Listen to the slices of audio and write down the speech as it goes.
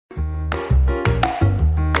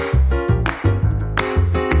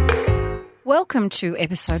Welcome to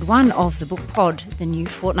episode 1 of The Book Pod, the new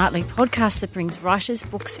fortnightly podcast that brings writers,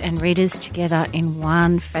 books and readers together in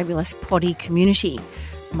one fabulous poddy community.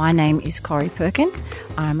 My name is Corrie Perkin.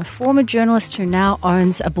 I'm a former journalist who now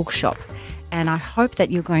owns a bookshop, and I hope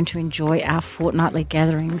that you're going to enjoy our fortnightly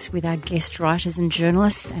gatherings with our guest writers and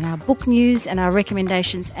journalists and our book news and our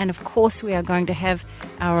recommendations, and of course we are going to have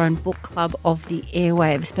our own book club of the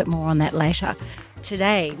airwaves, but more on that later.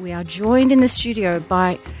 Today we are joined in the studio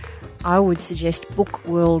by, I would suggest, book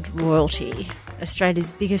world royalty,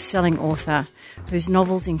 Australia's biggest selling author, whose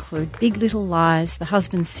novels include Big Little Lies, The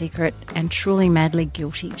Husband's Secret and Truly Madly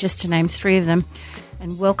Guilty, just to name 3 of them.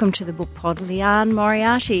 And welcome to the Book Pod, Leanne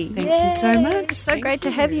Moriarty. Thank you so much. So great to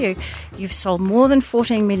have you. You've sold more than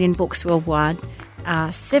 14 million books worldwide.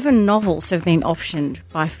 7 novels have been optioned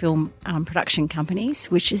by film production companies,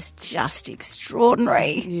 which is just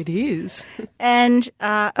extraordinary. It is. And,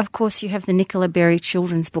 of course, you have the Nicola Berry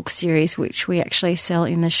children's book series, which we actually sell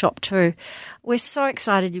in the shop too. We're so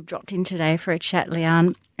excited you've dropped in today for a chat,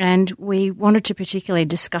 Leanne, and we wanted to particularly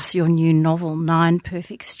discuss your new novel, 9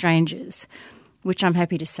 Perfect Strangers, which I'm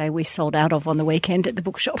happy to say we sold out of on the weekend at the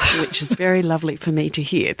bookshop. Which is very lovely for me to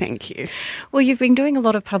hear, thank you. Well, you've been doing a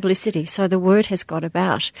lot of publicity, so the word has got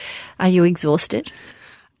about. Are you exhausted?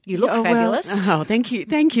 You look fabulous. Well, thank you.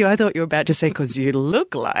 Thank you. I thought you were about to say, because you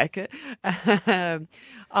look like it.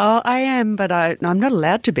 I am, but I'm not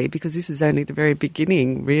allowed to be because this is only the very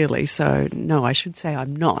beginning, really. So, no, I should say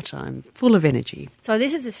I'm not. I'm full of energy. So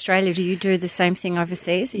this is Australia. Do you do the same thing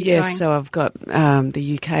overseas? Yes, so I've got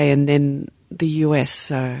the UK and then the US,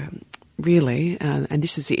 so really, and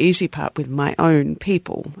this is the easy part with my own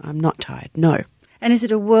people. I'm not tired, no. And is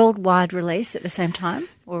it a worldwide release at the same time,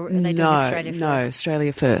 or are they doing Australia first? No,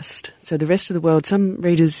 Australia first. So the rest of the world, some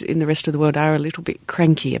readers in the rest of the world are a little bit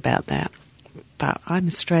cranky about that. But I'm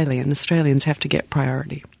Australian. Australians have to get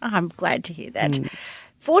priority. I'm glad to hear that.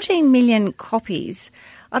 14 million copies.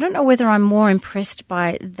 I don't know whether I'm more impressed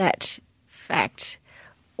by that fact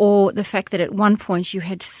or the fact that at one point you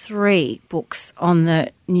had 3 books on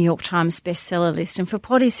the New York Times bestseller list. And for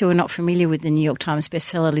poddies who are not familiar with the New York Times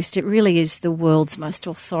bestseller list, it really is the world's most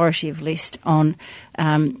authoritative list on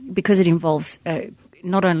because it involves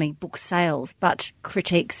not only book sales but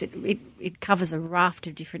critiques. It covers a raft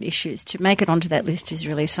of different issues. To make it onto that list is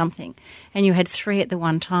really something. And you had 3 at the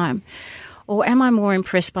one time. Or am I more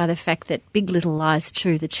impressed by the fact that Big Little Lies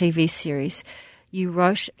 2, the TV series, you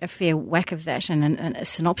wrote a fair whack of that and a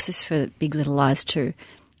synopsis for Big Little Lies 2,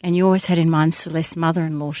 and you always had in mind Celeste's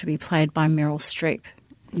mother-in-law to be played by Meryl Streep.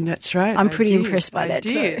 That's right. I'm pretty impressed by that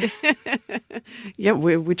too. Yeah,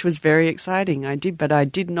 which was very exciting. I did, but I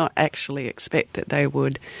did not actually expect that they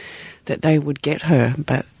would get her,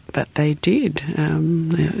 but they did.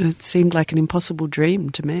 It seemed like an impossible dream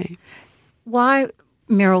to me. Why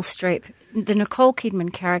Meryl Streep? The Nicole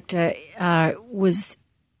Kidman character was.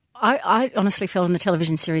 I honestly felt in the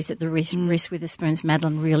television series that the Reese Witherspoon's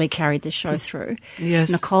Madeline really carried the show through.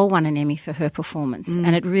 Yes. Nicole won an Emmy for her performance,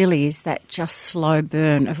 and it really is that just slow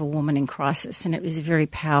burn of a woman in crisis, and it was a very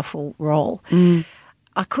powerful role.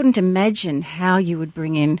 I couldn't imagine how you would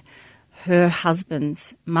bring in her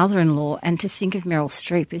husband's mother-in-law, and to think of Meryl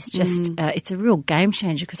Streep is just, it's a real game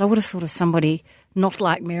changer, because I would have thought of somebody not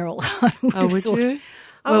like Meryl. Would you?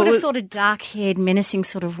 I would have thought a dark-haired, menacing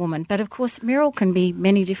sort of woman. But, of course, Meryl can be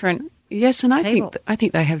many different Yes, and people. I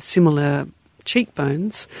think they have similar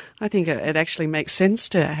cheekbones. I think it actually makes sense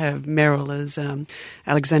to have Meryl as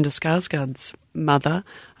Alexander Skarsgård's mother.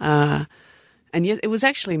 And yes, it was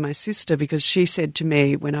actually my sister, because she said to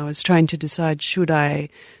me when I was trying to decide should I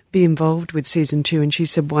be involved with season 2, and she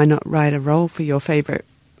said, why not write a role for your favourite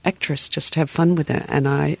actress, just have fun with it. And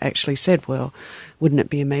I actually said, well, wouldn't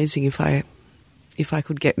it be amazing if I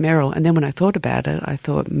could get Meryl? And then when I thought about it, I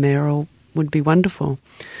thought Meryl would be wonderful.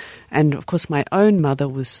 And, of course, my own mother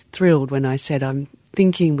was thrilled when I said, I'm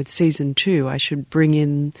thinking with season 2 I should bring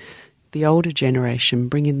in the older generation,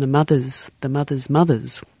 bring in the mothers,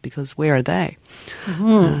 because where are they?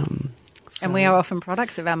 And we are often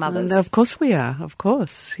products of our mothers. Of course we are, of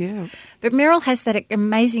course, yeah. But Meryl has that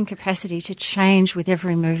amazing capacity to change with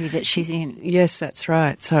every movie that she's in. Yes, that's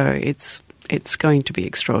right. So it's going to be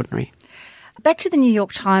extraordinary. Back to the New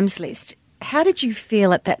York Times list. How did you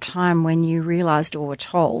feel at that time when you realised or were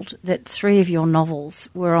told that 3 of your novels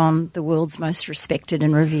were on the world's most respected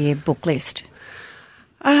and revered book list?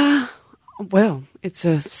 Well, it's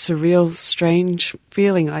a surreal, strange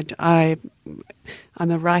feeling. I'm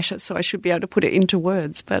a writer, so I should be able to put it into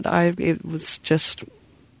words, but it was just...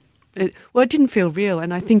 It didn't feel real,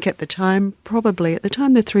 and I think at the time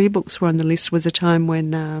the 3 books were on the list was a time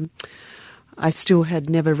when I still had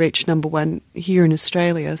never reached number one here in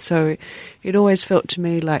Australia. So it always felt to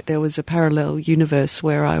me like there was a parallel universe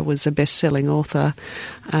where I was a best-selling author,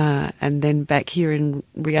 and then back here in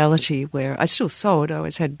reality where I still sold, I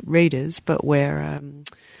always had readers, but where,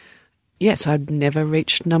 yes, I'd never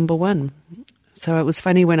reached number one. So it was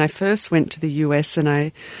funny when I first went to the US, and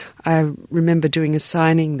I remember doing a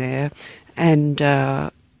signing there, and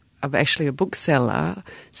actually a bookseller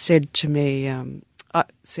said to me, I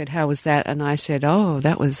said, "How was that?" And I said, "Oh,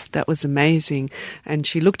 that was amazing." And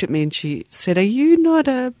she looked at me and she said, "Are you not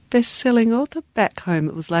a best-selling author back home?"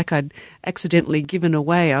 It was like I'd accidentally given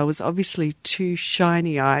away. I was obviously too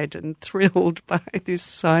shiny-eyed and thrilled by this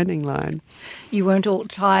signing line. You weren't all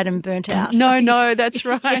tired and burnt out. No, that's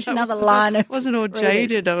right. Another line. I wasn't all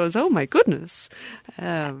jaded. I was, oh my goodness.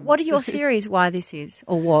 What are your theories why this is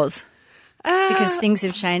or was? Because things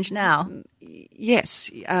have changed now. Yes.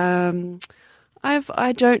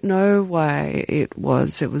 I don't know why it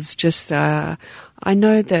was. It was just, I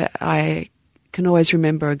know that I can always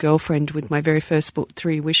remember a girlfriend with my very first book,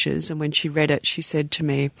 3 Wishes, and when she read it, she said to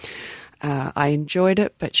me, I enjoyed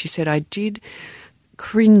it, but she said I did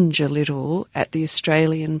cringe a little at the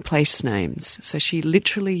Australian place names. So she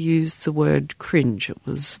literally used the word cringe. It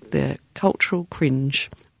was the cultural cringe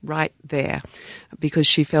right there, because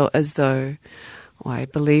she felt as though, I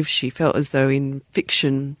believe she felt as though in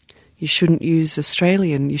fiction you shouldn't use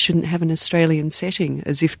Australian, you shouldn't have an Australian setting,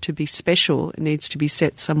 as if to be special it needs to be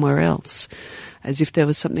set somewhere else, as if there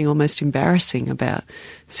was something almost embarrassing about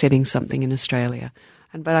setting something in Australia.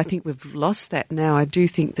 But I think we've lost that now. I do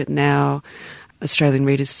think that now Australian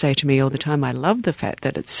readers say to me all the time, I love the fact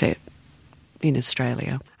that it's set in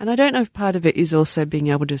Australia. And I don't know if part of it is also being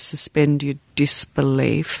able to suspend your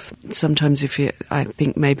disbelief. Sometimes I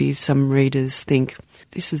think maybe some readers think,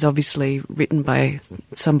 this is obviously written by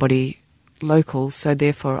somebody local, so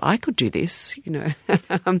therefore I could do this,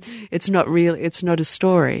 It's not real, it's not a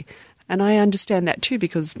story. And I understand that too,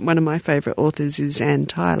 because one of my favourite authors is Anne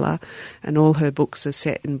Tyler, and all her books are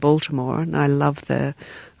set in Baltimore, and I love the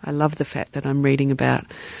fact that I'm reading about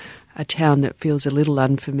a town that feels a little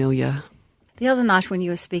unfamiliar. The other night when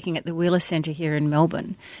you were speaking at the Wheeler Centre here in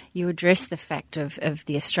Melbourne, you addressed the fact of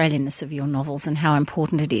the Australianness of your novels and how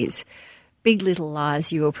important it is. Big Little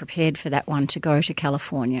Lies, you were prepared for that one to go to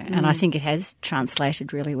California, and I think it has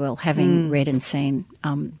translated really well, having read and seen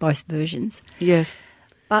both versions. Yes.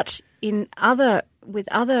 But with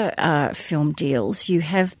other film deals, you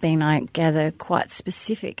have been, I gather, quite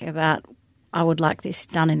specific about, I would like this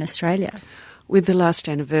done in Australia. With The Last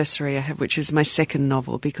Anniversary, I have, which is my second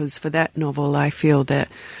novel, because for that novel I feel that,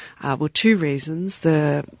 2 reasons,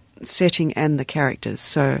 the setting and the characters.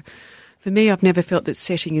 So for me, I've never felt that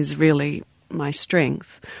setting is really my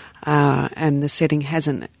strength, and the setting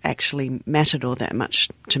hasn't actually mattered all that much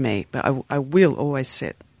to me. But I will always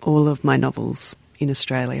set all of my novels in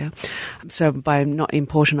Australia. So by not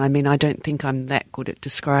important, I mean I don't think I'm that good at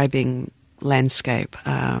describing landscape,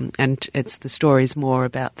 and the story's more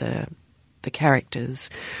about the characters,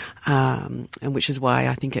 and which is why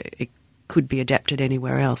I think it could be adapted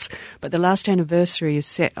anywhere else. But The Last Anniversary is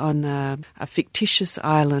set on a fictitious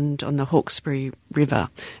island on the Hawkesbury River,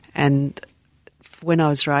 and when I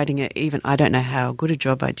was writing it, even I don't know how good a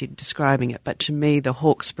job I did describing it, but to me the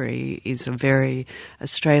Hawkesbury is a very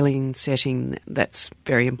Australian setting that's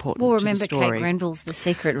very important to the story. Kate Grenville's The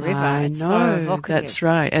Secret River. I it's know, so evocative. That's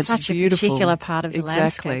right. It's such beautiful. a particular part of the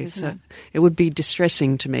landscape, isn't it? It would be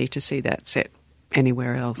distressing to me to see that set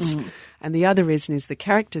anywhere else. And the other reason is the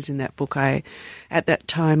characters in that book. At that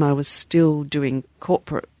time I was still doing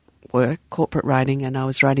corporate writing, and I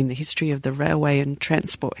was writing the history of the Railway and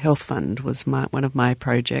Transport Health Fund was one of my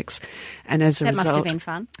projects. And as a result, that must have been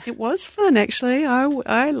fun. It was fun, actually.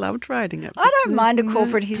 I loved writing it. I don't mind a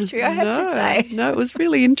corporate history, I have to say. No, it was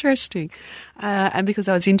really interesting. And because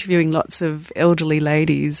I was interviewing lots of elderly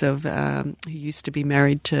ladies who used to be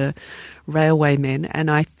married to railwaymen, and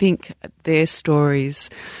I think their stories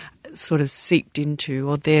sort of seeped into,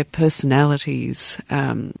 or their personalities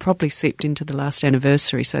probably seeped into The Last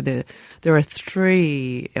Anniversary. So there are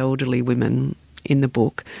 3 elderly women in the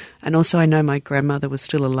book. And also I know my grandmother was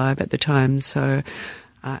still alive at the time, so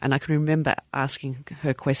and I can remember asking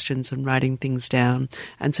her questions and writing things down.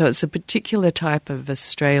 And so it's a particular type of an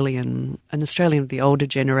Australian of the older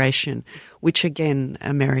generation, which again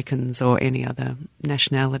Americans or any other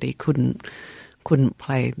nationality couldn't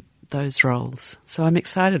play those roles. So I'm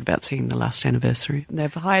excited about seeing The Last Anniversary.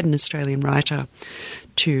 They've hired an Australian writer,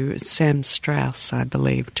 Sam Strauss, I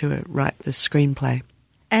believe, to write the screenplay.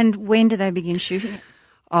 And when do they begin shooting it?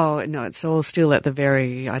 Oh, no, it's all still at the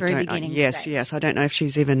very beginning Yes, stage. yes. I don't know if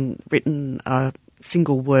she's even written a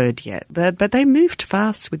single word yet, but they moved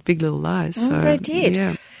fast with Big Little Lies. Oh, so, they did.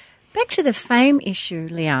 Yeah. Back to the fame issue,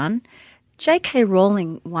 Leanne. J.K.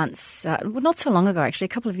 Rowling once, not so long ago actually, a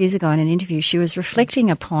couple of years ago in an interview, she was reflecting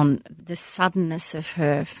upon the suddenness of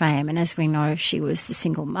her fame. And as we know, she was the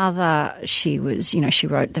single mother. She was, she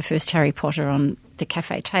wrote the first Harry Potter on the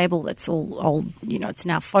cafe table. That's all old, it's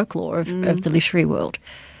now folklore of the literary world.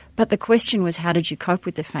 But the question was, how did you cope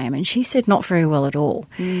with the fame? And she said not very well at all.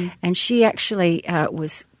 And she actually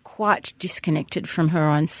was quite disconnected from her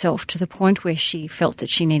own self to the point where she felt that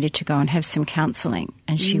she needed to go and have some counselling,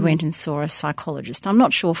 and she went and saw a psychologist. I'm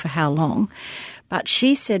not sure for how long, but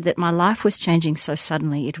she said that my life was changing so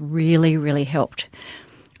suddenly it really, really helped.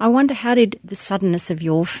 I wonder, how did the suddenness of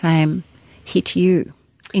your fame hit you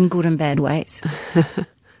in good and bad ways?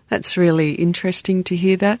 That's really interesting to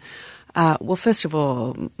hear that. Well, first of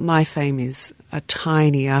all, my fame is a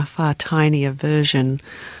far tinier version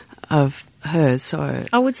of hers, so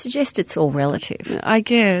I would suggest it's all relative. I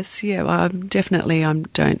guess, yeah.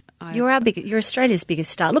 You're Australia's biggest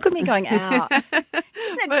star. Look at me going, "Ow!" Isn't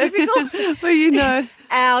that typical? Well,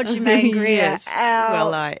 Our Jermaine Greer, yes.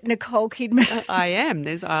 our Nicole Kidman. I am.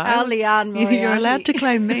 Our Leanne Moriarty. You're allowed to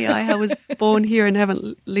claim me. I was born here and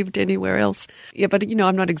haven't lived anywhere else. Yeah, but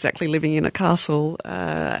I'm not exactly living in a castle,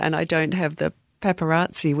 and I don't have the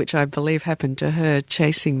paparazzi, which I believe happened to her,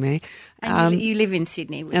 chasing me. And you live in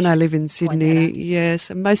Sydney. And I live in Sydney, yes.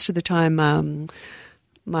 And most of the time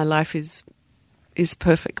my life is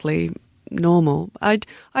perfectly normal. I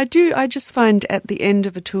just find at the end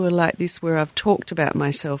of a tour like this where I've talked about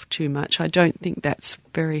myself too much, I don't think that's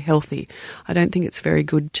very healthy. I don't think it's very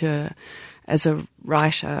good as a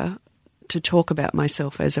writer, to talk about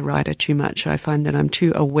myself as a writer too much. I find that I'm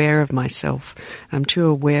too aware of myself. I'm too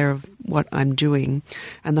aware of what I'm doing.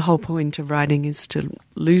 And the whole point of writing is to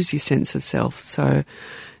lose your sense of self. So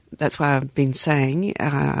that's why I've been saying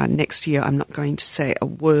next year I'm not going to say a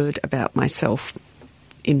word about myself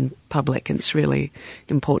in public, and it's really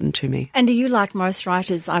important to me. And do you, like most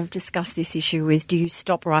writers I've discussed this issue with, do you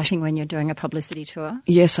stop writing when you're doing a publicity tour?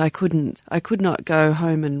 Yes, I couldn't. I could not go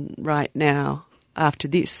home and write now after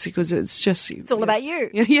this, because it's all about you.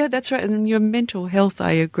 Yeah, that's right. And your mental health,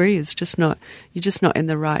 I agree, is you're just not in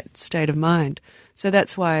the right state of mind. So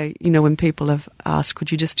that's why, when people have asked,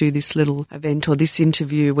 could you just do this little event or this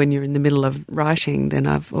interview when you're in the middle of writing, then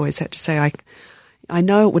I've always had to say, I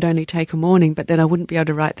know it would only take a morning, but then I wouldn't be able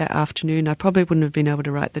to write that afternoon. I probably wouldn't have been able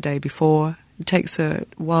to write the day before. It takes a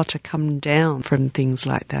while to come down from things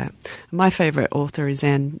like that. My favourite author is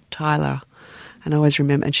Anne Tyler. And I always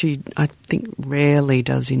remember, and she, I think, rarely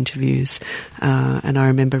does interviews. And I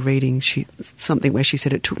remember reading something where she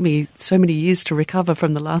said, it took me so many years to recover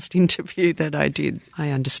from the last interview that I did. I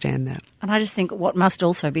understand that. And I just think what must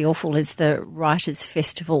also be awful is the Writers'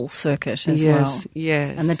 Festival circuit as well.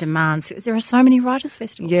 Yes. And the demands. There are so many Writers'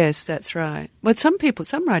 Festivals. Yes, that's right. But some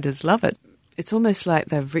writers love it. It's almost like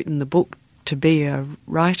they've written the book to be a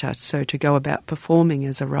writer, so to go about performing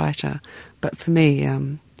as a writer. But for me,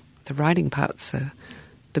 the writing part's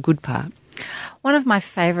the good part. One of my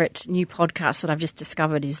favourite new podcasts that I've just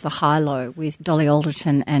discovered is The High Low with Dolly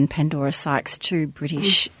Alderton and Pandora Sykes, two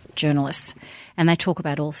British journalists. And they talk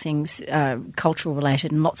about all things cultural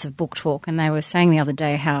related and lots of book talk. And they were saying the other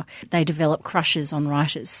day how they develop crushes on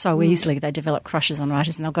writers so easily. They develop crushes on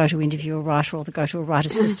writers, and they'll go to interview a writer or they'll go to a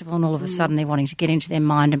writers' festival, and all of a sudden they're wanting to get into their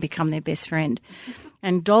mind and become their best friend.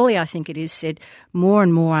 And Dolly, I think it is, said, more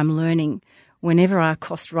and more I'm learning whenever I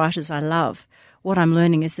accost writers I love, what I'm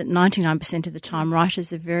learning is that 99% of the time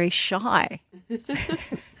writers are very shy.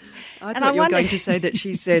 I thought you were going to say that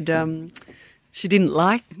she said she didn't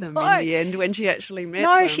like them in the end when she actually met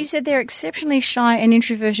them. No, she said they're exceptionally shy and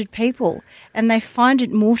introverted people, and they find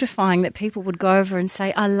it mortifying that people would go over and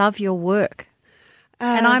say, I love your work.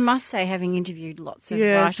 And I must say, having interviewed lots of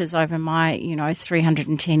writers over my,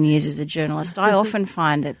 310 years as a journalist, I often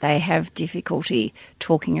find that they have difficulty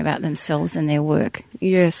talking about themselves and their work.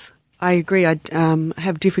 Yes, I agree. I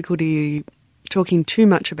have difficulty talking too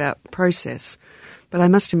much about process. But I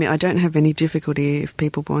must admit, I don't have any difficulty if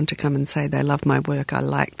people want to come and say they love my work. I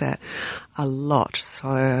like that a lot.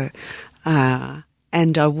 So,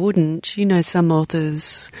 and I wouldn't, some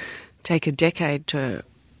authors take a decade to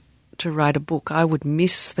write a book. I would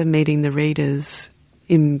miss meeting the readers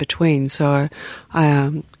in between. So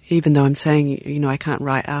even though I'm saying, I can't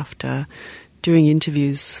write after doing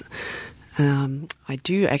interviews, I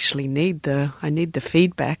do actually need the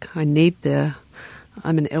feedback.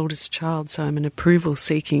 I'm an eldest child, so I'm an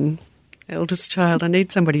approval-seeking eldest child. I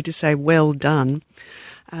need somebody to say, well done.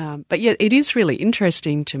 But yeah, it is really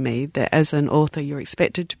interesting to me that as an author, you're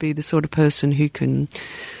expected to be the sort of person who can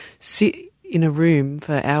sit in a room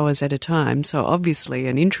for hours at a time. So obviously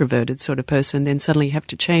an introverted sort of person, then suddenly you have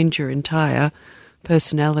to change your entire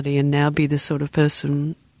personality and now be the sort of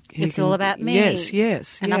person who It's all about me.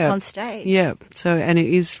 Yes. And yeah. up on stage. Yeah. So, and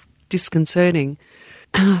it is disconcerting.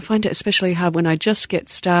 I find it especially hard when I just get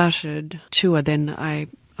started tour, then I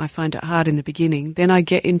find it hard in the beginning. Then I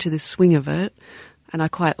get into the swing of it and I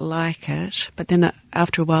quite like it. But then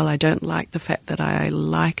after a while I don't like the fact that I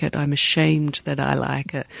like it. I'm ashamed that I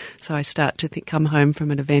like it. So I start to come home from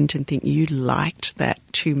an event and think, you liked that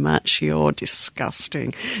too much, you're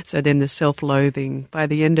disgusting. So then the self-loathing, by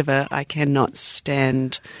the end of it, I can't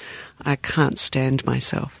stand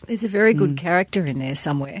myself. There's a very good character in there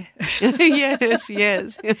somewhere.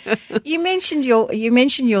 Yes. You mentioned you're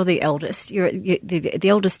the eldest. You're the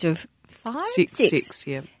eldest of five? Six,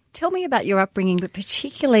 yeah. Tell me about your upbringing, but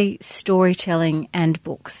particularly storytelling and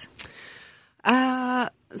books.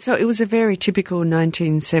 So it was a very typical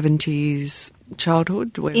 1970s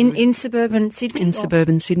childhood. In suburban Sydney? In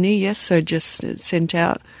suburban Sydney, yes. So just sent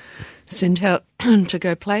out to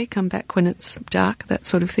go play, come back when it's dark, that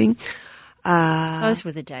sort of thing. Those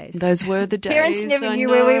were the days. Those were the days. Parents never knew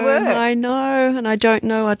where we were. I know, and I don't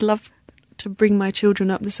know. I'd love to bring my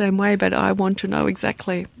children up the same way, but I want to know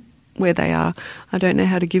exactly where they are. I don't know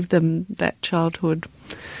how to give them that childhood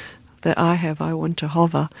that I have. I want to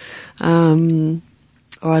hover.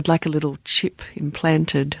 Or I'd like a little chip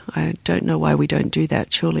implanted. I don't know why we don't do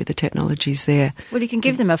that. Surely the technology's there. Well, you can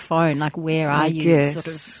give them a phone, like where are you? Guess. Sort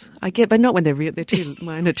of. I get, but not when they're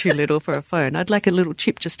mine are too little for a phone. I'd like a little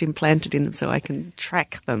chip just implanted in them so I can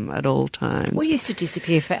track them at all times. We used to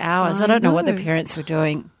disappear for hours. I don't know what the parents were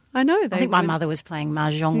doing. I know. I think my mother was playing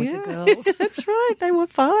mahjong with the girls. That's right. They were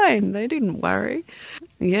fine. They didn't worry.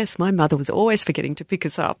 Yes, my mother was always forgetting to pick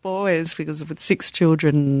us up, always, because with 6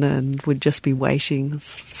 children and would just be waiting.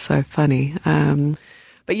 It's so funny.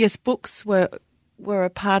 But yes, books were a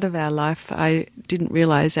part of our life. I didn't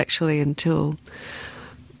realise actually until,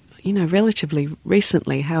 relatively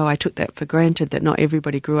recently how I took that for granted, that not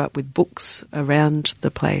everybody grew up with books around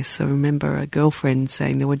the place. I remember a girlfriend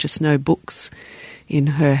saying there were just no books in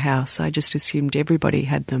her house. I just assumed everybody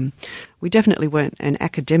had them. We definitely weren't an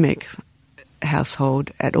academic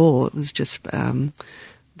household at all. It was just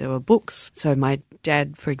there were books. So my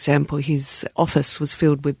dad, for example, his office was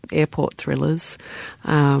filled with airport thrillers,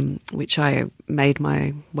 which I made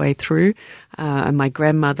my way through. And my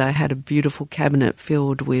grandmother had a beautiful cabinet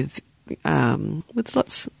filled with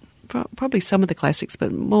lots, probably some of the classics,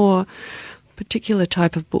 but more particular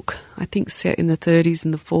type of book, I think set in the 30s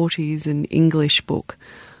and the 40s, an English book.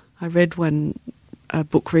 I read a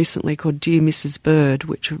book recently called Dear Mrs. Bird,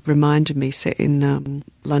 which reminded me, set in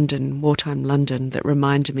London, wartime London, that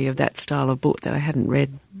reminded me of that style of book that I hadn't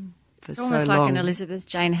read for so long. Almost like an Elizabeth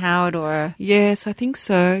Jane Howard or... Yes, I think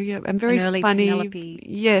so, yeah. And very an early funny.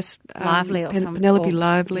 Penelope Lively or something. Penelope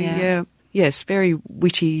Lively, yeah. Yes, very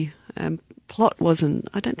witty. I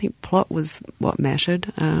don't think plot was what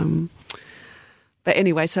mattered. But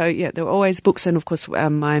anyway, so yeah, there were always books, and of course,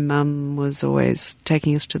 my mum was always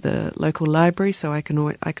taking us to the local library, so I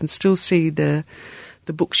can still see the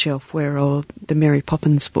bookshelf where all the Mary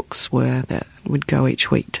Poppins books were that would go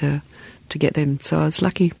each week to get them. So I was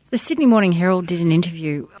lucky. The Sydney Morning Herald did an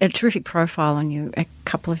interview, a terrific profile on you a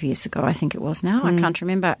couple of years ago, I think it was now, I can't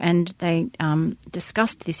remember, and they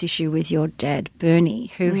discussed this issue with your dad,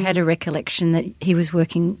 Bernie, who had a recollection that he was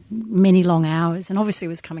working many long hours and obviously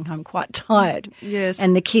was coming home quite tired. Yes.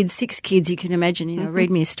 And the kids, 6 kids, you can imagine, read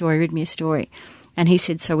me a story. And he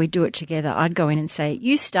said, so we do it together. I'd go in and say,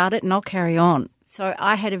 you start it and I'll carry on. So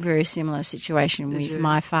I had a very similar situation with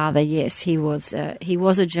my father. Yes, he was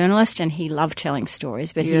a journalist and he loved telling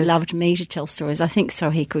stories, but he loved me to tell stories. I think so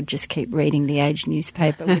he could just keep reading the Age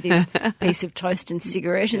newspaper with his piece of toast and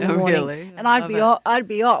cigarette in the morning. Really? And I'd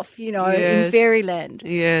be off, in fairyland.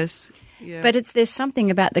 Yes. Yeah. But there's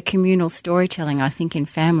something about the communal storytelling, I think, in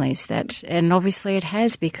families and obviously it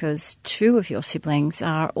has, because 2 of your siblings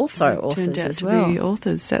are also authors as well. To be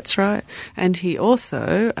authors, that's right. And he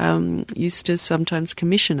also used to sometimes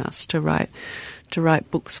commission us to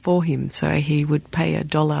write books for him. So he would pay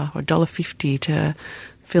 $1 or $1.50 to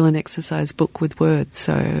fill an exercise book with words.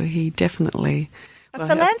 So he definitely... A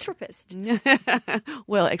philanthropist.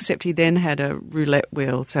 Well, except he then had a roulette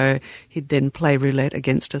wheel, so he'd then play roulette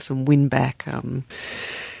against us and win back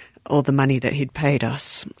all the money that he'd paid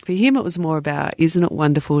us. For him, it was more about, isn't it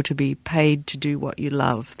wonderful to be paid to do what you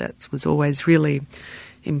love? That was always really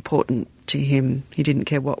important to him. He didn't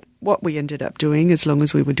care what we ended up doing, as long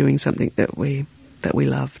as we were doing something that we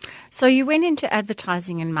loved. So you went into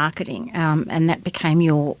advertising and marketing, and that became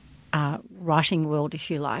your writing world, if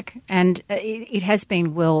you like. And it has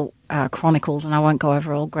been well chronicled, and I won't go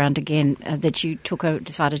over old ground again, that you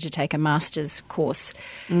decided to take a master's course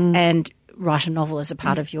and write a novel as a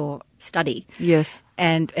part of your study. Yes.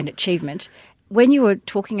 And achievement. When you were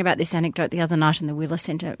talking about this anecdote the other night in the Wheeler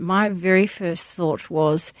Centre, my very first thought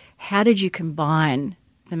was, how did you combine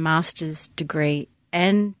the master's degree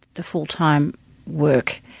and the full-time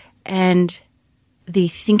work and the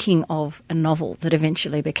thinking of a novel that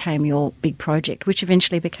eventually became your big project, which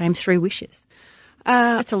eventually became Three Wishes?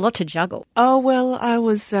 It's a lot to juggle. Oh, well, I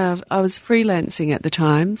was freelancing at the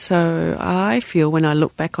time, so I feel when I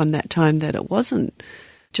look back on that time that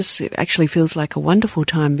it actually feels like a wonderful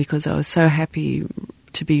time because I was so happy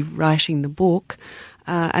to be writing the book.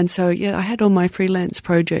 And so, yeah, I had all my freelance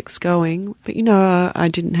projects going, but, I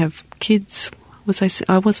didn't have kids. Was I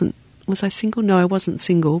single? No, I wasn't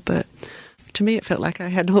single, but to me it felt like I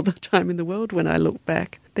had all the time in the world when I look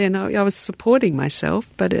back. Then I was supporting myself,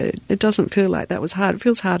 but it doesn't feel like that was hard. It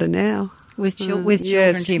feels harder now. With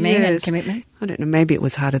children, do you mean, and commitment? I don't know, maybe it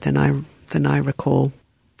was harder than I recall.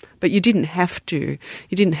 But you didn't have to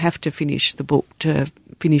finish the book to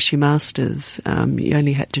finish your master's. You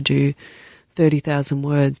only had to do 30,000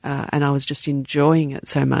 words, and I was just enjoying it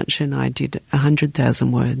so much, and I did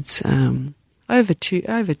 100,000 words over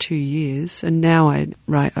 2 years, and now I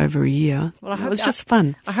write over a year. Well, it was just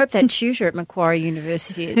fun. I hope that tutor at Macquarie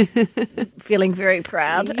University is feeling very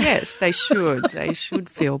proud. Yes, they should. They should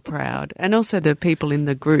feel proud, and also the people in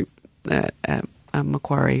the group at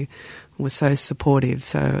Macquarie were so supportive,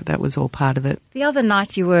 so that was all part of it. The other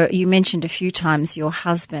night you mentioned a few times your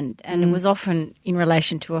husband, and it was often in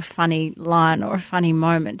relation to a funny line or a funny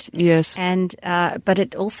moment. Yes. And but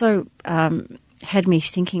it also had me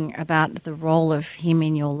thinking about the role of him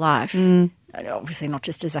in your life, obviously not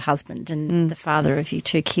just as a husband and the father of your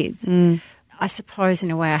two kids. I suppose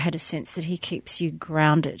in a way I had a sense that he keeps you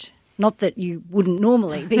grounded. Not that you wouldn't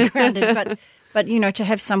normally be grounded, but to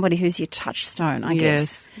have somebody who's your touchstone, I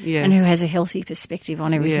guess, and who has a healthy perspective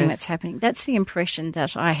on everything that's happening. That's the impression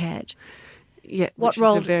that I had. Yeah, what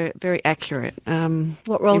role? Is a very, very accurate.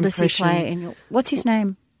 What role does he play in your? What's his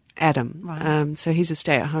name? Adam. Right. So he's a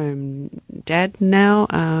stay-at-home dad now,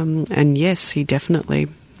 and yes, he definitely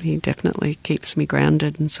keeps me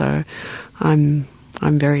grounded, and so I'm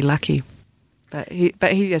very lucky. But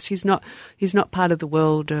he's not part of the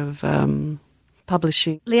world of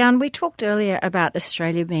publishing. Liane, we talked earlier about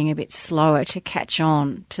Australia being a bit slower to catch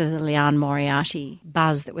on to the Liane Moriarty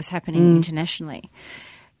buzz that was happening internationally.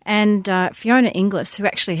 And Fiona Inglis, who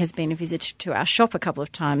actually has been a visitor to our shop a couple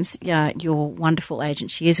of times, your wonderful agent.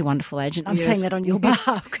 She is a wonderful agent. I'm saying that on your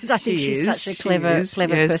behalf because I think she's such a clever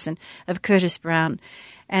person, of Curtis Brown.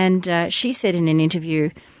 And she said in an interview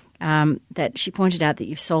that she pointed out that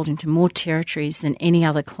you've sold into more territories than any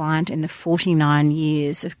other client in the 49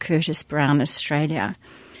 years of Curtis Brown Australia,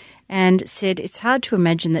 and said it's hard to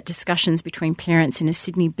imagine that discussions between parents in a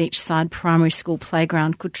Sydney beachside primary school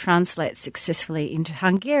playground could translate successfully into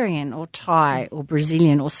Hungarian or Thai or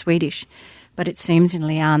Brazilian or Swedish, but it seems in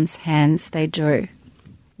Liane's hands they do.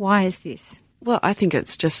 Why is this? Well, I think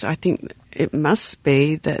it must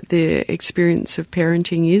be that the experience of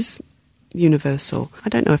parenting is universal. I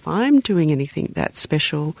don't know if I'm doing anything that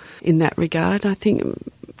special in that regard. I think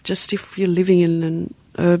just if you're living in an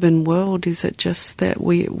urban world, is it just that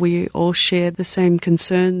we all share the same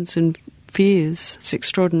concerns and fears? It's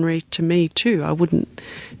extraordinary to me too. I wouldn't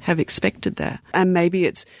have expected that. And maybe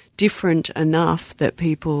it's different enough that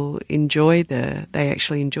people they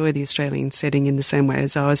actually enjoy the Australian setting in the same way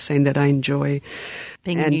as I was saying that I enjoy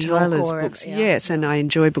Anne Tyler's books. Yes, and I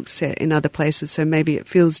enjoy books set in other places, so maybe it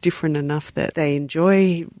feels different enough that they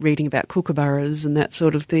enjoy reading about kookaburras and that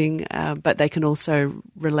sort of thing, but they can also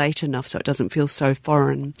relate enough so it doesn't feel so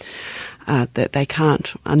foreign that they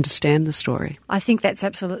can't understand the story. I think that's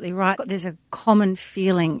absolutely right. There's a common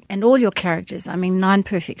feeling, and all your characters, I mean, 9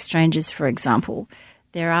 Perfect Strangers, for example,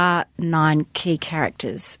 there are 9 key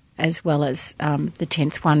characters, as well as the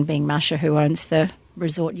 10th one being Masha, who owns the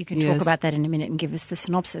resort. You can talk about that in a minute and give us the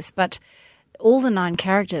synopsis. But all the 9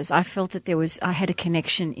 characters, I felt that I had a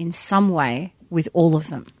connection in some way with all of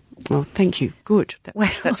them. Oh, thank you. Good.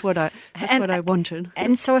 That's what I wanted.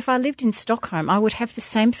 And so if I lived in Stockholm, I would have the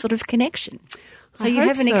same sort of connection. So you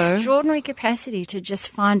have an extraordinary capacity to just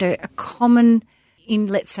find a common, in,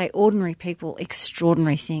 let's say, ordinary people,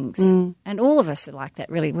 extraordinary things. And all of us are like that,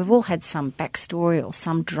 really. We've all had some backstory or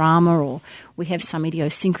some drama, or we have some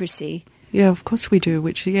idiosyncrasy. Yeah, of course we do,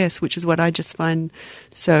 which is what I just find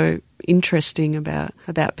so interesting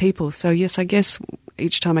about people. So, yes, I guess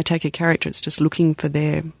each time I take a character, it's just looking for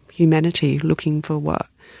their humanity, looking for what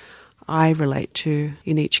I relate to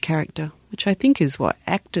in each character, which I think is what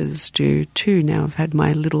actors do too. Now I've had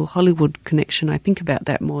my little Hollywood connection. I think about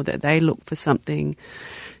that more, that they look for something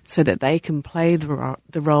so that they can play the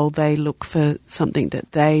role. They look for something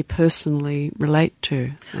that they personally relate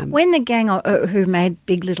to. When the gang who made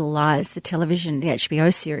Big Little Lies, the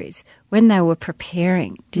HBO series, when they were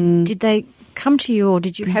preparing, did they come to you, or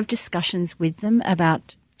did you have discussions with them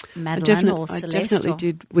about Madeline or Celeste? I definitely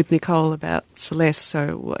did with Nicole about Celeste,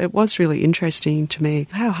 so it was really interesting to me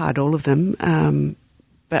how hard all of them,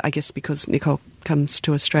 but I guess because Nicole comes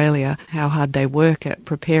to Australia, how hard they work at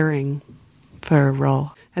preparing for a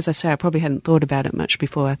role. As I say, I probably hadn't thought about it much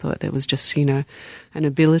before. I thought there was just, an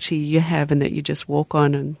ability you have and that you just walk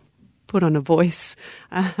on and put on a voice.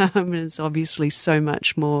 It's obviously so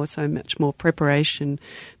much more preparation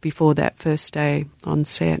before that first day on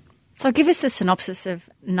set. So give us the synopsis of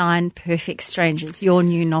 9 Perfect Strangers, your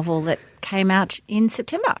new novel that came out in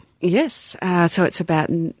September. Yes, so it's about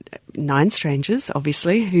 9 strangers,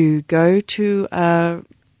 obviously, who go to a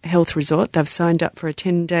health resort. They've signed up for a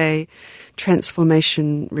 10-day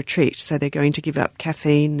transformation retreat, so they're going to give up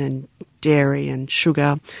caffeine and dairy and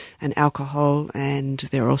sugar and alcohol, and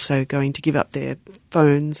they're also going to give up their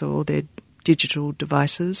phones or their digital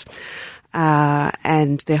devices.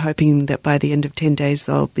 And they're hoping that by the end of 10 days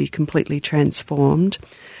they'll be completely transformed.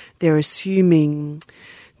 They're assuming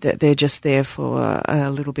that they're just there for a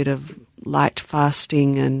little bit of light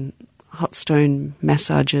fasting and hot stone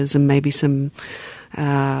massages and maybe some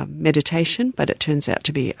meditation, but it turns out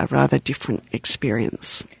to be a rather different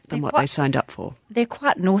experience than what they signed up for. They're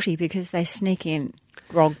quite naughty because they sneak in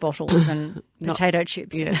grog bottles and potato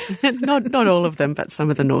chips. Yes, not all of them, but some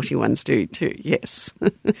of the naughty ones do too, yes.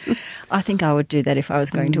 I think I would do that if I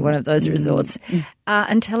was going to one of those resorts.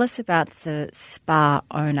 And tell us about the spa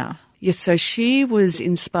owner. Yes, so she was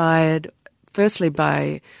inspired firstly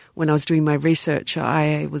by, when I was doing my research,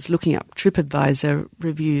 I was looking up TripAdvisor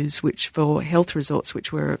reviews which for health resorts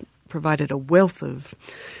which were provided a wealth of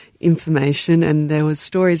information, and there was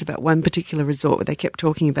stories about one particular resort where they kept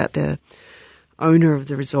talking about the owner of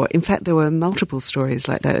the resort. In fact, there were multiple stories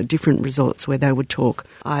like that at different resorts where they would talk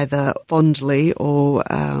either fondly or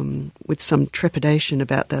with some trepidation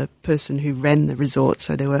about the person who ran the resort.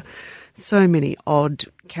 So there were so many odd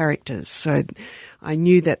characters. So I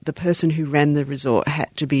knew that the person who ran the resort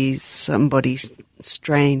had to be somebody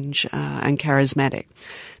strange and charismatic,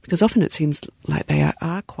 because often it seems like they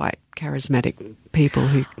are quite charismatic people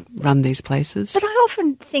who run these places. But I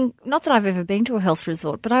often think, not that I've ever been to a health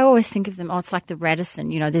resort, but I always think of them, it's like the Radisson,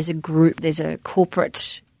 there's a group, there's a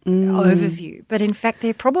corporate overview. But in fact,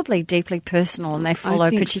 they're probably deeply personal and they follow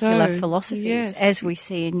particular philosophies, yes, as we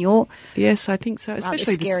see in your... Yes, I think so,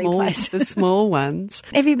 especially the small ones.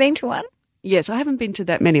 Have you been to one? Yes, I haven't been to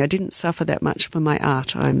that many. I didn't suffer that much for my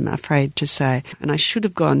art, I'm afraid to say. And I should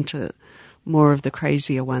have gone to more of the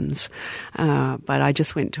crazier ones. But I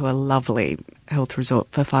just went to a lovely health resort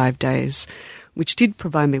for 5 days, which did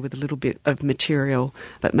provide me with a little bit of material,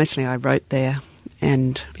 but mostly I wrote there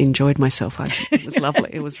and enjoyed myself. It was lovely.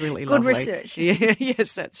 It was really Good lovely. Good research. Yeah,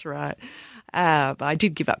 yes, that's right. But I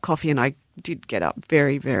did give up coffee and I did get up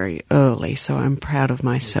very, very early, so I'm proud of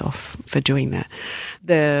myself for doing that.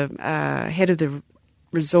 The head of the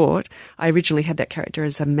resort, I originally had that character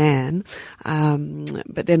as a man,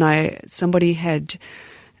 but then somebody had,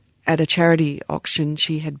 at a charity auction,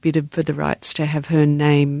 she had bidded for the rights to have her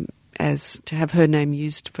name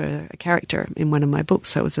used for a character in one of my books.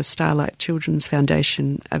 So it was a Starlight Children's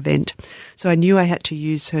Foundation event. So I knew I had to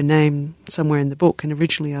use her name somewhere in the book, and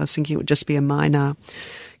originally I was thinking it would just be a minor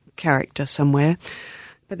character somewhere.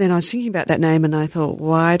 But then I was thinking about that name and I thought,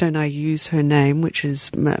 why don't I use her name, which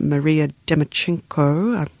is Maria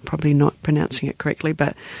Demachenko. I'm probably not pronouncing it correctly,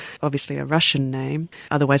 but obviously a Russian name,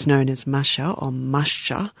 otherwise known as Masha or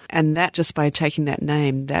Masha. And that, just by taking that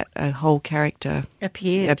name, that a whole character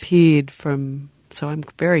appeared from. So I'm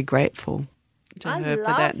very grateful to her for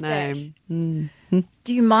that name. Mm-hmm.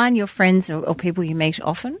 Do you mind your friends or people you meet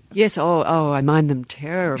often? Yes. Oh, I mind them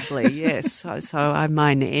terribly. Yes. So I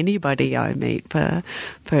mind anybody I meet for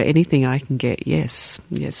anything I can get. Yes.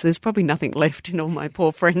 Yes. There's probably nothing left in all my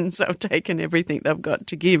poor friends. I've taken everything they've got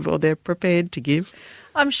to give, or they're prepared to give.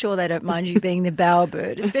 I'm sure they don't mind you being the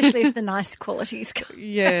bowerbird, especially if the nice qualities come.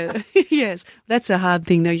 Yeah, yes. That's a hard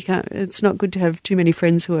thing, though. It's not good to have too many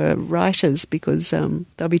friends who are writers, because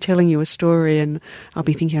they'll be telling you a story and I'll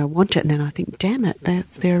be thinking I want it, and then I think, damn it,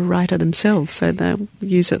 they're a writer themselves, so they'll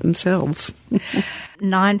use it themselves.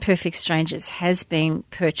 9 Perfect Strangers has been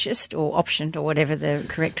purchased or optioned, or whatever the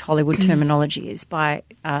correct Hollywood terminology is, by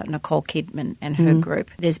Nicole Kidman and her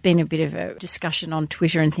group. There's been a bit of a discussion on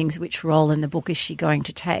Twitter and things, which role in the book is she going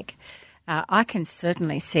to take? I can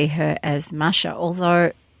certainly see her as Masha,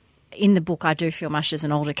 although in the book I do feel Masha's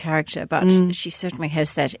an older character, but she certainly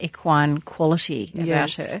has that equine quality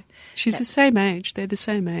about her. She's the same age. They're the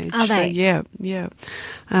same age. Are they? So, yeah.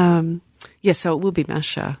 So it will be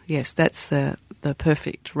Masha. Yes, that's the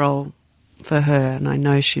perfect role for her, and I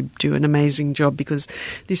know she'd do an amazing job because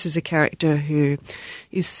this is a character who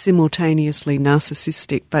is simultaneously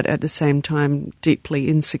narcissistic but at the same time deeply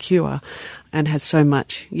insecure and has so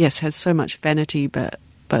much vanity but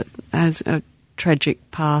has a tragic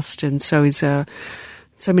past, and so is so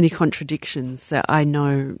many contradictions that I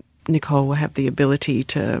know Nicole will have the ability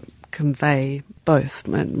to convey both,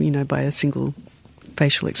 by a single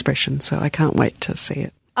facial expression. So I can't wait to see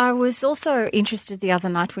it. I was also interested the other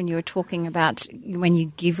night when you were talking about when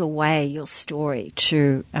you give away your story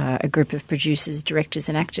to a group of producers, directors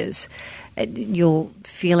and actors, your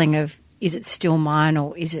feeling of, is it still mine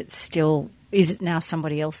or is it now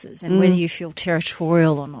somebody else's? And whether you feel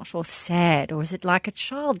territorial or not, or sad, or is it like a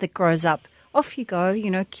child that grows up, off you go,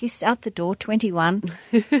 kiss out the door, 21.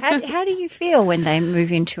 How do you feel when they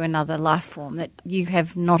move into another life form that you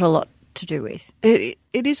have not a lot to do with?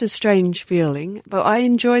 It is a strange feeling, but I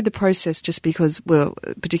enjoy the process just because,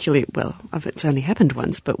 it's only happened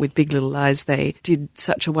once, but with Big Little Lies, they did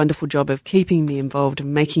such a wonderful job of keeping me involved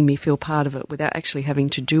and making me feel part of it without actually having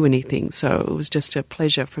to do anything. So it was just a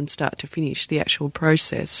pleasure from start to finish, the actual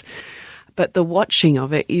process. But the watching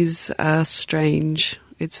of it is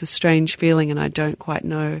it's a strange feeling, and I don't quite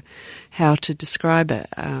know how to describe it.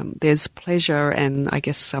 There's pleasure and I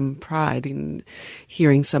guess some pride in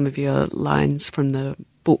hearing some of your lines from the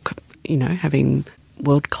book, having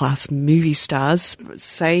world-class movie stars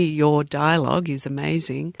say your dialogue is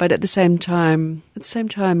amazing. But at the same time,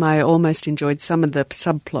 I almost enjoyed some of the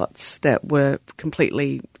subplots that were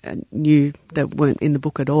completely new, that weren't in the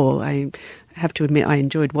book at all. I have to admit I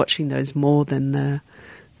enjoyed watching those more than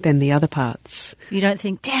the other parts. You don't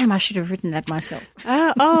think, damn, I should have written that myself?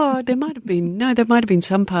 There might have been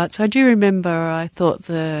some parts. I do remember I thought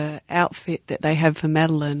the outfit that they have for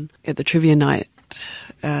Madeline at the trivia night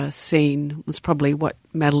scene was probably what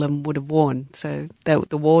Madeline would have worn. So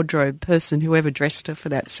the wardrobe person, whoever dressed her for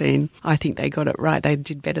that scene, I think they got it right. They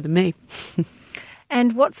did better than me.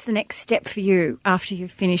 And what's the next step for you after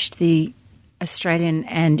you've finished the Australian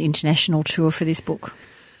and international tour for this book?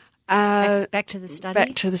 Back to the study?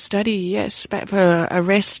 Back to the study, yes. Back for a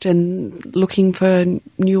rest and looking for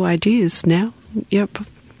new ideas now. Yep.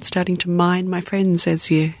 Starting to mine my friends, as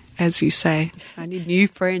you say. I need new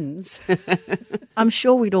friends. I'm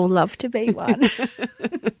sure we'd all love to be one.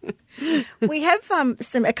 We have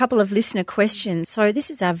a couple of listener questions. So this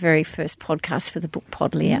is our very first podcast for the Book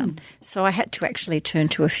Pod, Leanne. So I had to actually turn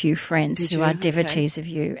to a few friends who are devotees of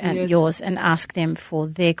you and yours and ask them for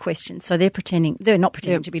their questions. So they're not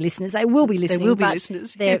pretending to be listeners. They will be listening. They will be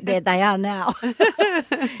listeners. They are now.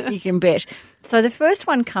 You can bet. So the first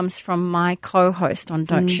one comes from my co-host on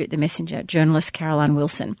Don't Shoot the Messenger, journalist Caroline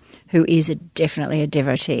Wilson, who is definitely a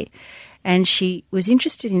devotee. And she was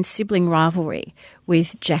interested in sibling rivalry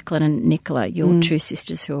with Jacqueline and Nicola, your two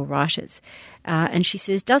sisters who are writers. And she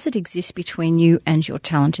says, does it exist between you and your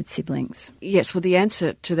talented siblings? Yes, well, the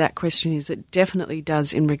answer to that question is it definitely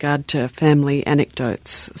does in regard to family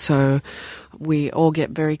anecdotes. So we all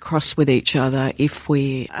get very cross with each other if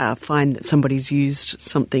we find that somebody's used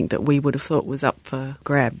something that we would have thought was up for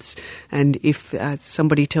grabs. And if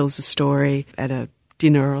somebody tells a story at a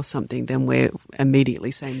dinner or something, then we're immediately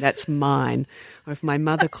saying, that's mine. Or if my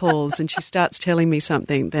mother calls and she starts telling me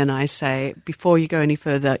something, then I say, before you go any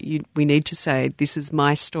further, we need to say, this is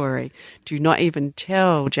my story. Do not even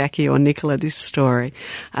tell Jackie or Nicola this story.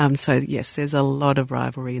 So, yes, there's a lot of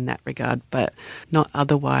rivalry in that regard, but not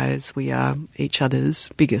otherwise. We are each other's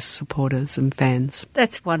biggest supporters and fans.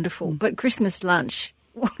 That's wonderful. But Christmas lunch,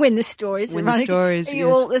 when the stories are running,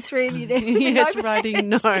 all the three of you there? Yes, writing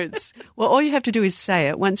notes. Well, all you have to do is say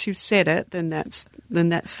it. Once you've said it, then that's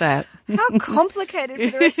that. How complicated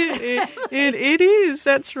for the rest of the it is,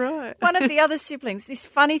 that's right. One of the other siblings, this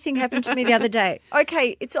funny thing happened to me the other day.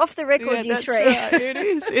 Okay, it's off the record, you three. Right. It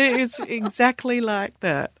is exactly like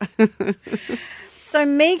that. So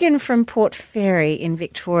Megan from Port Fairy in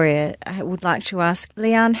Victoria would like to ask,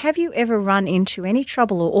 Leanne, have you ever run into any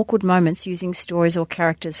trouble or awkward moments using stories or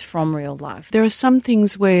characters from real life? There are some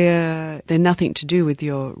things where they're nothing to do with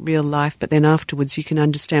your real life, but then afterwards you can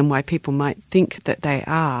understand why people might think that they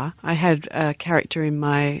are. I had a character in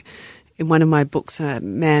one of my books, a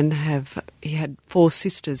man he had 4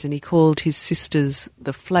 sisters, and he called his sisters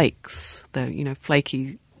the Flakes, the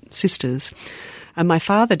flaky sisters. And my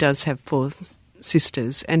father does have 4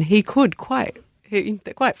 sisters, and he could quite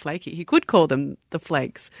They're quite flaky. He could call them the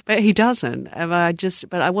flakes, but he doesn't.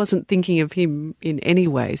 But I wasn't thinking of him in any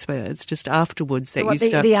way. So it's just afterwards that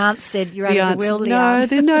the aunts said you're out of the world,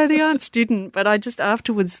 Leanne. No, the aunts didn't. But I just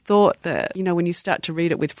afterwards thought that, when you start to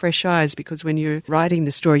read it with fresh eyes, because when you're writing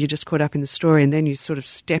the story, you're just caught up in the story, and then you sort of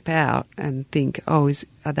step out and think, are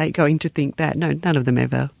they going to think that? No, none of them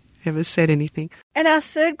ever said anything. And our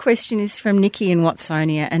third question is from Nikki in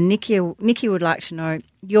Watsonia, and Nikki would like to know,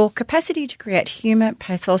 your capacity to create humour,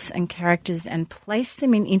 pathos and characters and place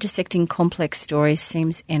them in intersecting complex stories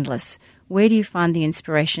seems endless. Where do you find the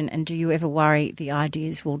inspiration, and do you ever worry the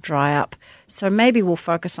ideas will dry up? So maybe we'll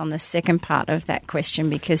focus on the second part of that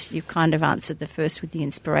question, because you kind of answered the first with the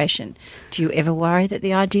inspiration. Do you ever worry that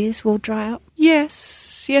the ideas will dry up? Yes,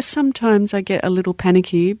 sometimes I get a little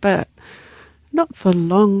panicky, but not for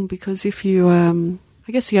long, because if you,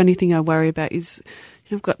 I guess the only thing I worry about is,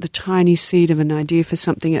 I've got the tiny seed of an idea for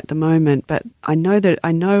something at the moment, but I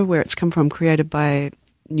know where it's come from, created by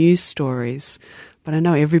news stories, but I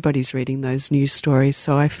know everybody's reading those news stories,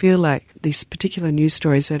 so I feel like these particular news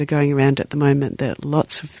stories that are going around at the moment, that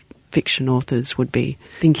lots of fiction authors would be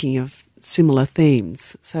thinking of similar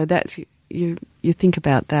themes. So that's... You think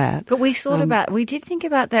about that. But we did think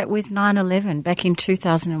about that with 9/11 back in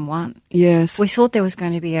 2001. Yes. We thought there was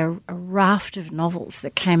going to be a raft of novels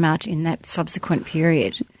that came out in that subsequent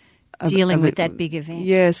period dealing with that big event.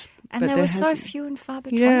 Yes. And they were so few and far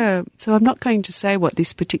between. Yeah. So I'm not going to say what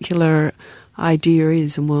this particular idea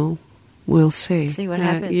is, and we'll see. See what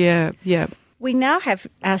happens. Yeah. We now have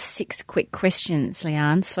our 6 quick questions,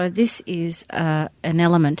 Leanne. So this is an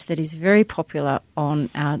element that is very popular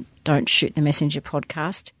on our Don't Shoot the Messenger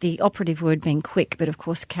podcast. The operative word being quick, but of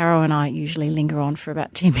course Caro and I usually linger on for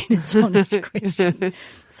about 10 minutes on each question.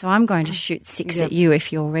 So I'm going to shoot 6 at you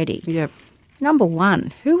if you're ready. Yep. Number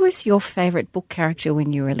 1, who was your favourite book character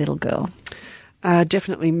when you were a little girl?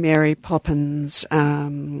 Definitely Mary Poppins,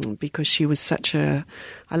 because she was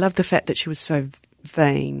I love the fact that she was so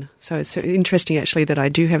vain. So it's interesting actually that I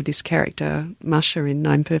do have this character, Masha, in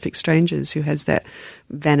Nine Perfect Strangers, who has that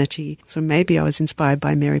vanity. So maybe I was inspired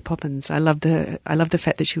by Mary Poppins. I love the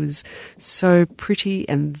fact that she was so pretty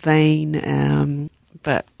and vain,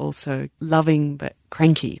 but also loving but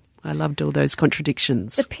cranky. I loved all those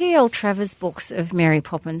contradictions. The P.L. Travers books of Mary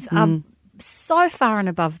Poppins are so far and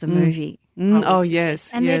above the movie. Oh,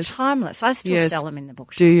 yes. And they're timeless. I still sell them in the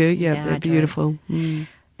bookshop. Do you? Yeah, they're beautiful.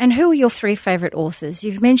 And who are your 3 favourite authors?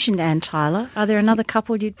 You've mentioned Anne Tyler. Are there another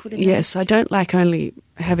couple you'd put in there? Yes, I don't like only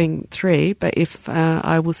having 3, but if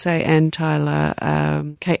I will say Anne Tyler,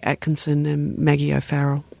 Kate Atkinson and Maggie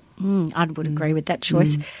O'Farrell. I would agree with that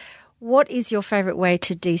choice. What is your favourite way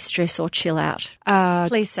to de-stress or chill out?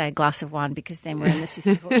 Please say a glass of wine, because then we're in the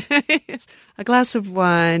sisterhood. Yes. A glass of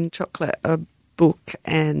wine, chocolate, a book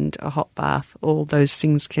and a hot bath. All those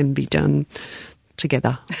things can be done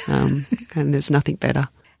together, and there's nothing better.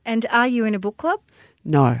 And are you in a book club?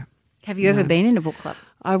 No. Have you ever been in a book club?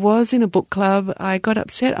 I was in a book club. I got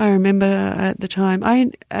upset, I remember, at the time.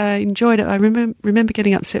 I enjoyed it. I remember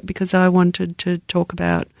getting upset because I wanted to talk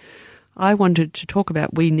about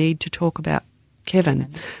We Need to Talk About Kevin.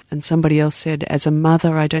 And somebody else said, as a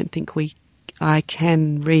mother, I don't think I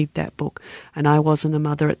can read that book. And I wasn't a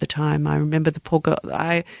mother at the time. I remember the poor girl.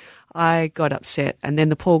 I got upset, and then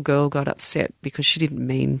the poor girl got upset because she didn't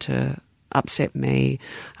mean to upset me,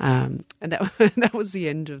 and that was the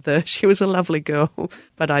end of she was a lovely girl,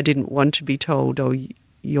 but I didn't want to be told,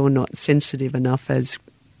 you're not sensitive enough. As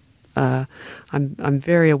I'm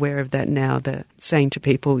very aware of that now, that saying to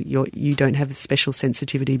people you don't have a special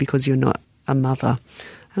sensitivity because you're not a mother.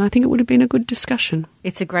 And I think it would have been a good discussion.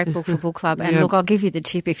 It's a great book for book club. And look, I'll give you the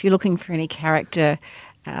tip. If you're looking for any character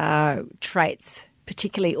traits,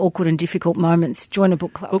 particularly awkward and difficult moments, join a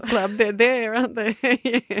book club. Book club, they're there, aren't they?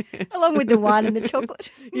 Yes. Along with the wine and the chocolate.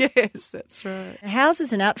 Yes, that's right. The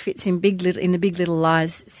houses and outfits in the Big Little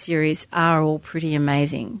Lies series are all pretty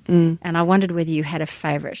amazing. And I wondered whether you had a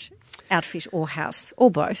favourite outfit or house, or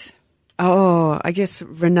both. Oh, I guess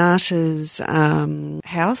Renata's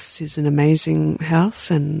house is an amazing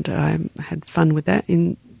house, and I had fun with that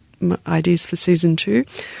in my ideas for season 2.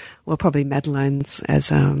 Well, probably Madeleine's,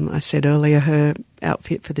 as I said earlier, her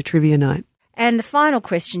outfit for the trivia night. And the final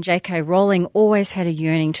question, J.K. Rowling always had a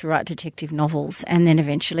yearning to write detective novels, and then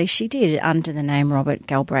eventually she did under the name Robert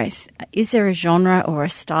Galbraith. Is there a genre or a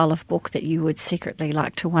style of book that you would secretly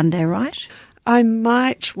like to one day write? I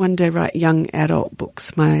might one day write young adult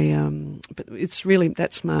books. But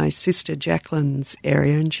that's my sister Jacqueline's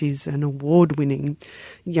area, and she's an award-winning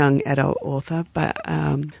young adult author. But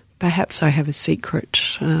perhaps I have a secret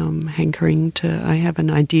hankering I have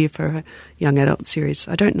an idea for a young adult series.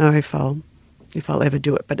 I don't know if I'll if I'll ever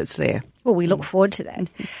do it, but it's there. Well, we look forward to that.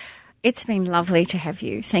 It's been lovely to have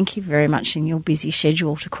you. Thank you very much in your busy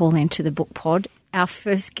schedule to call into the Book Pod. Our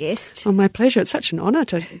first guest. Oh, my pleasure. It's such an honour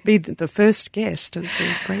to be the first guest. It's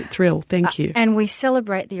a great thrill. Thank you. And we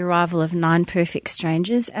celebrate the arrival of 9 Perfect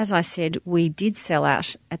Strangers. As I said, we did sell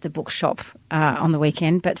out at the bookshop on the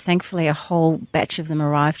weekend, but thankfully a whole batch of them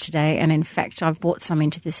arrived today. And in fact, I've brought some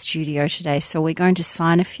into the studio today. So we're going to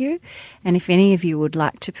sign a few. And if any of you would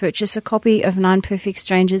like to purchase a copy of 9 Perfect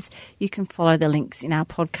Strangers, you can follow the links in our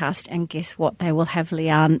podcast. And guess what? They will have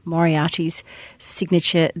Liane Moriarty's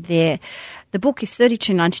signature there. The book is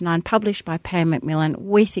 $32.99, published by Pam Macmillan.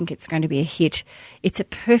 We think it's going to be a hit. It's a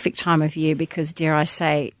perfect time of year because, dare I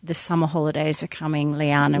say, the summer holidays are coming,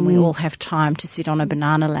 Liane, and we all have time to sit on a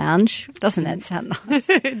banana lounge. Doesn't that sound nice?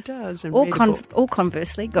 It does. Or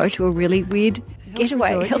conversely, go to a really weird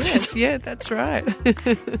getaway. Yes, yeah, that's right.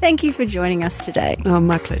 Thank you for joining us today. Oh,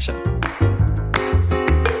 my pleasure.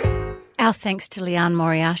 Our thanks to Liane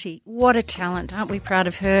Moriarty. What a talent. Aren't we proud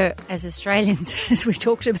of her as Australians, as we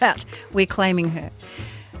talked about? We're claiming her.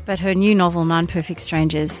 But her new novel, 9 Perfect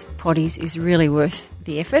Strangers, Poddies, is really worth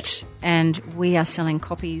the effort. And we are selling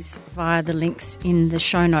copies via the links in the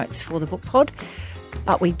show notes for the Book Pod.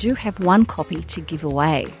 But we do have one copy to give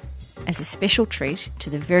away as a special treat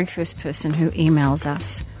to the very first person who emails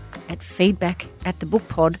us at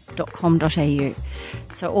feedback@thebookpod.com.au.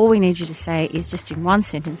 So all we need you to say is just in one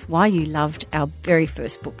sentence why you loved our very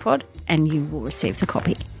first Book Pod, and you will receive the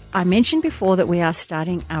copy. I mentioned before that we are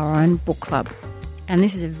starting our own book club, and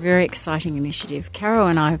this is a very exciting initiative. Caro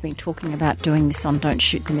and I have been talking about doing this on Don't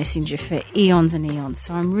Shoot the Messenger for eons and eons,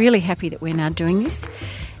 so I'm really happy that we're now doing this.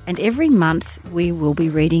 And every month we will be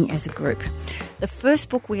reading as a group. The first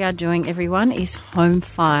book we are doing, everyone, is Home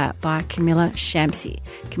Fire by Camilla Shamsie.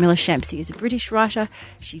 Camilla Shamsie is a British writer.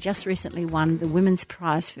 She just recently won the Women's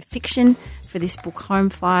Prize for Fiction for this book, Home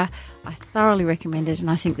Fire. I thoroughly recommend it, and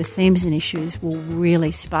I think the themes and issues will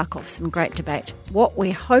really spark off some great debate. What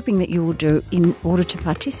we're hoping that you will do in order to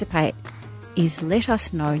participate is let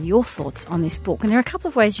us know your thoughts on this book. And there are a couple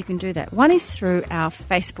of ways you can do that. One is through our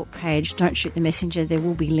Facebook page, Don't Shoot the Messenger. There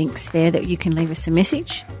will be links there that you can leave us a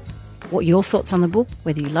message, what your thoughts on the book,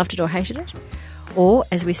 whether you loved it or hated it. Or,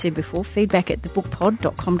 as we said before,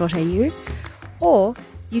 feedback@thebookpod.com.au. Or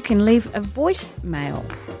you can leave a voicemail.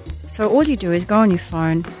 So all you do is go on your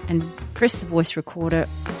phone and press the voice recorder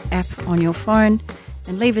app on your phone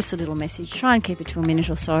and leave us a little message. Try and keep it to a minute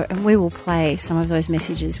or so, and we will play some of those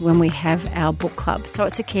messages when we have our book club. So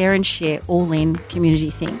it's a care and share all-in community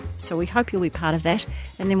thing. So we hope you'll be part of that,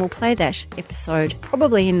 and then we'll play that episode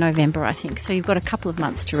probably in November, I think. So you've got a couple of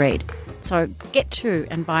months to read. So get to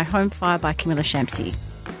and buy Home Fire by Camilla Shamsie.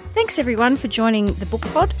 Thanks everyone for joining the Book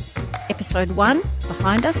Pod. Episode 1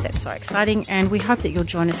 behind us. That's so exciting, and we hope that you'll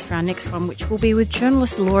join us for our next one, which will be with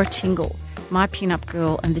journalist Laura Tingle, my pin-up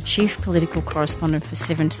girl and the chief political correspondent for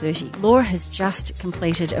 730. Laura has just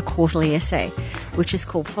completed a quarterly essay, which is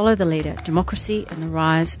called Follow the Leader, Democracy and the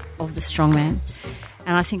Rise of the Strongman.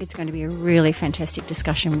 And I think it's going to be a really fantastic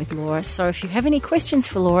discussion with Laura. So if you have any questions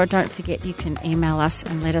for Laura, don't forget you can email us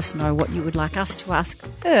and let us know what you would like us to ask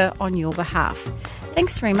her on your behalf.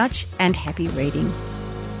 Thanks very much and happy reading.